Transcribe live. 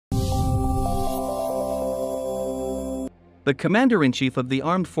The commander-in-chief of the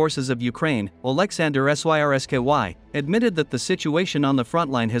Armed Forces of Ukraine, Oleksandr Syrsky, admitted that the situation on the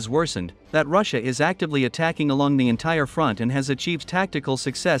front line has worsened, that Russia is actively attacking along the entire front and has achieved tactical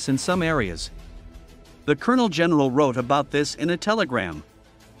success in some areas. The Colonel General wrote about this in a telegram.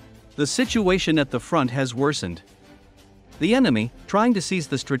 The situation at the front has worsened. The enemy, trying to seize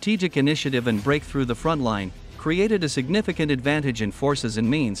the strategic initiative and break through the front line, created a significant advantage in forces and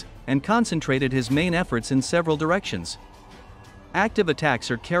means, and concentrated his main efforts in several directions. Active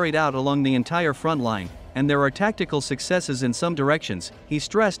attacks are carried out along the entire front line, and there are tactical successes in some directions, he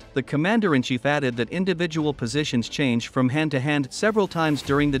stressed. The commander-in-chief added that individual positions change from hand to hand several times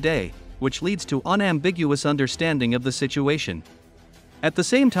during the day, which leads to unambiguous understanding of the situation. At the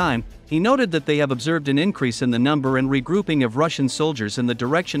same time, he noted that they have observed an increase in the number and regrouping of Russian soldiers in the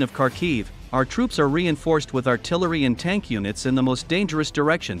direction of Kharkiv. Our troops are reinforced with artillery and tank units in the most dangerous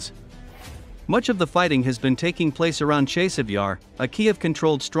directions. Much of the fighting has been taking place around Chasiv Yar, a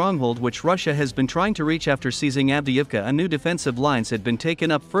Kiev-controlled stronghold which Russia has been trying to reach after seizing Avdiivka. A new defensive lines had been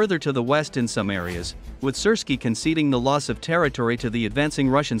taken up further to the west in some areas, with Syrsky conceding the loss of territory to the advancing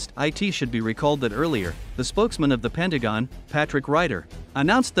Russians. It should be recalled that earlier, the spokesman of the Pentagon, Patrick Ryder,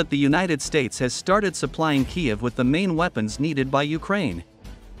 announced that the United States has started supplying Kiev with the main weapons needed by Ukraine.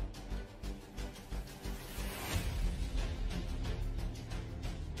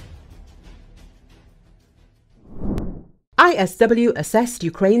 ISW assessed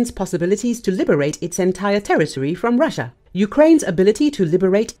Ukraine's possibilities to liberate its entire territory from Russia. Ukraine's ability to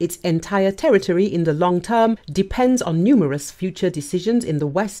liberate its entire territory in the long term depends on numerous future decisions in the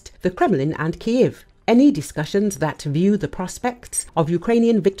West, the Kremlin and Kyiv. Any discussions that view the prospects of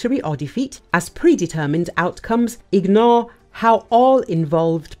Ukrainian victory or defeat as predetermined outcomes ignore how all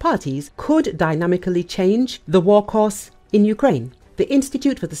involved parties could dynamically change the war course in Ukraine. The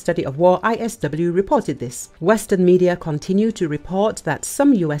Institute for the Study of War, ISW, reported this. Western media continue to report that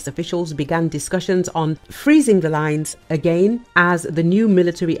some US officials began discussions on freezing the lines again, as the new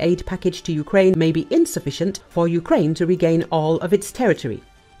military aid package to Ukraine may be insufficient for Ukraine to regain all of its territory.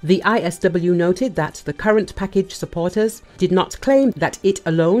 The ISW noted that the current package supporters did not claim that it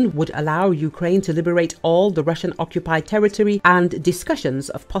alone would allow Ukraine to liberate all the Russian-occupied territory, and discussions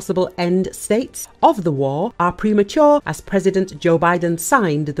of possible end states of the war are premature as President Joe Biden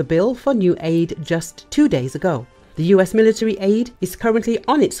signed the bill for new aid just 2 days ago. The US military aid is currently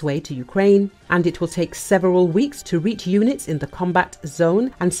on its way to Ukraine, and it will take several weeks to reach units in the combat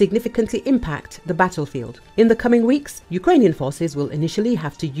zone and significantly impact the battlefield. In the coming weeks, Ukrainian forces will initially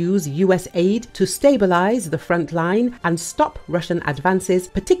have to use US aid to stabilize the front line and stop Russian advances,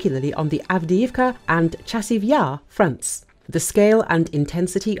 particularly on the Avdiivka and Chasiv Yar fronts. The scale and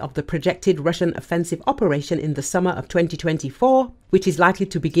intensity of the projected Russian offensive operation in the summer of 2024, which is likely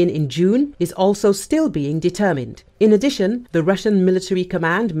to begin in June, is also still being determined. In addition, the Russian military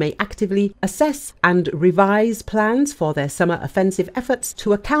command may actively assess and revise plans for their summer offensive efforts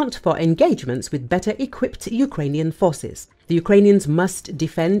to account for engagements with better equipped Ukrainian forces. The Ukrainians must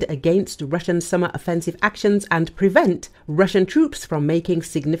defend against Russian summer offensive actions and prevent Russian troops from making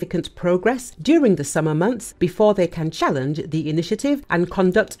significant progress during the summer months before they can challenge the initiative and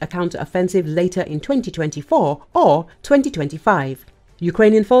conduct a counter-offensive later in 2024 or 2025.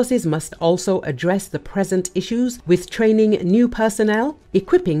 Ukrainian forces must also address the present issues with training new personnel,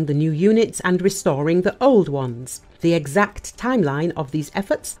 equipping the new units and restoring the old ones. The exact timeline of these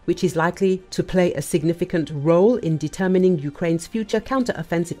efforts, which is likely to play a significant role in determining Ukraine's future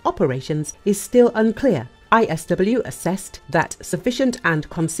counter-offensive operations, is still unclear. ISW assessed that sufficient and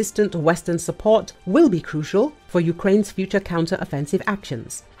consistent Western support will be crucial for Ukraine's future counter-offensive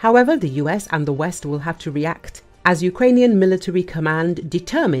actions. However, the US and the West will have to react as Ukrainian military command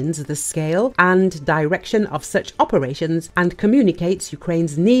determines the scale and direction of such operations and communicates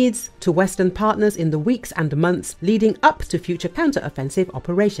Ukraine's needs to Western partners in the weeks and months leading up to future counter-offensive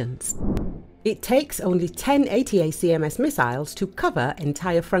operations. It takes only 10 ATACMS missiles to cover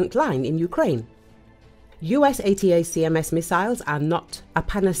entire front line in Ukraine. US ATACMS missiles are not a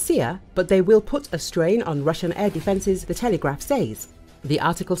panacea, but they will put a strain on Russian air defenses, the Telegraph says. The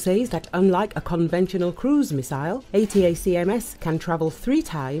article says that unlike a conventional cruise missile, ATACMS can travel 3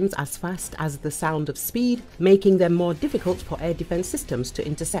 times as fast as the sound of speed, making them more difficult for air defense systems to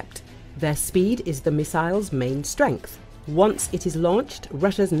intercept. Their speed is the missile's main strength. Once it is launched,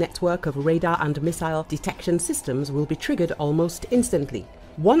 Russia's network of radar and missile detection systems will be triggered almost instantly.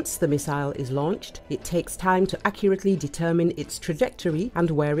 Once the missile is launched, it takes time to accurately determine its trajectory and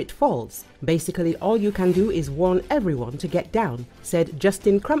where it falls. Basically, all you can do is warn everyone to get down, said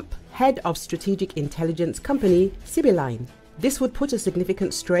Justin Crump, head of strategic intelligence company Sibylline. This would put a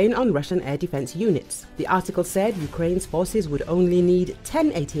significant strain on Russian air defense units. The article said Ukraine's forces would only need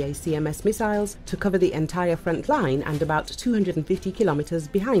 10 ATACMS missiles to cover the entire front line and about 250 kilometers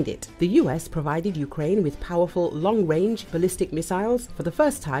behind it. The US provided Ukraine with powerful long-range ballistic missiles for the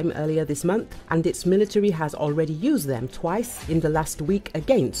first time earlier this month, and its military has already used them twice in the last week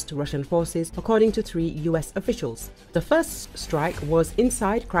against Russian forces, according to 3 US officials. The first strike was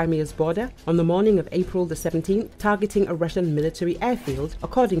inside Crimea's border on the morning of April the 17th, targeting a Russian military airfield,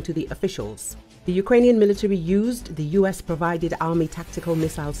 according to the officials. The Ukrainian military used the US-provided Army Tactical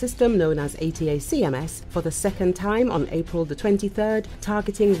Missile System known as ATACMS for the second time on April the 23rd,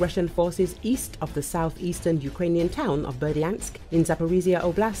 targeting Russian forces east of the southeastern Ukrainian town of Berdyansk in Zaporizhia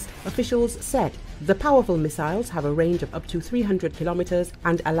Oblast, officials said. The powerful missiles have a range of up to 300 kilometers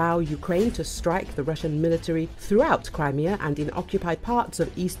and allow Ukraine to strike the Russian military throughout Crimea and in occupied parts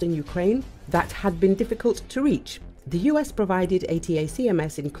of eastern Ukraine that had been difficult to reach. The US-provided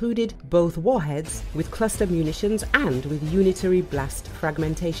ATACMS included both warheads with cluster munitions and with unitary blast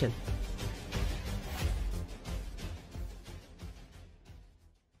fragmentation.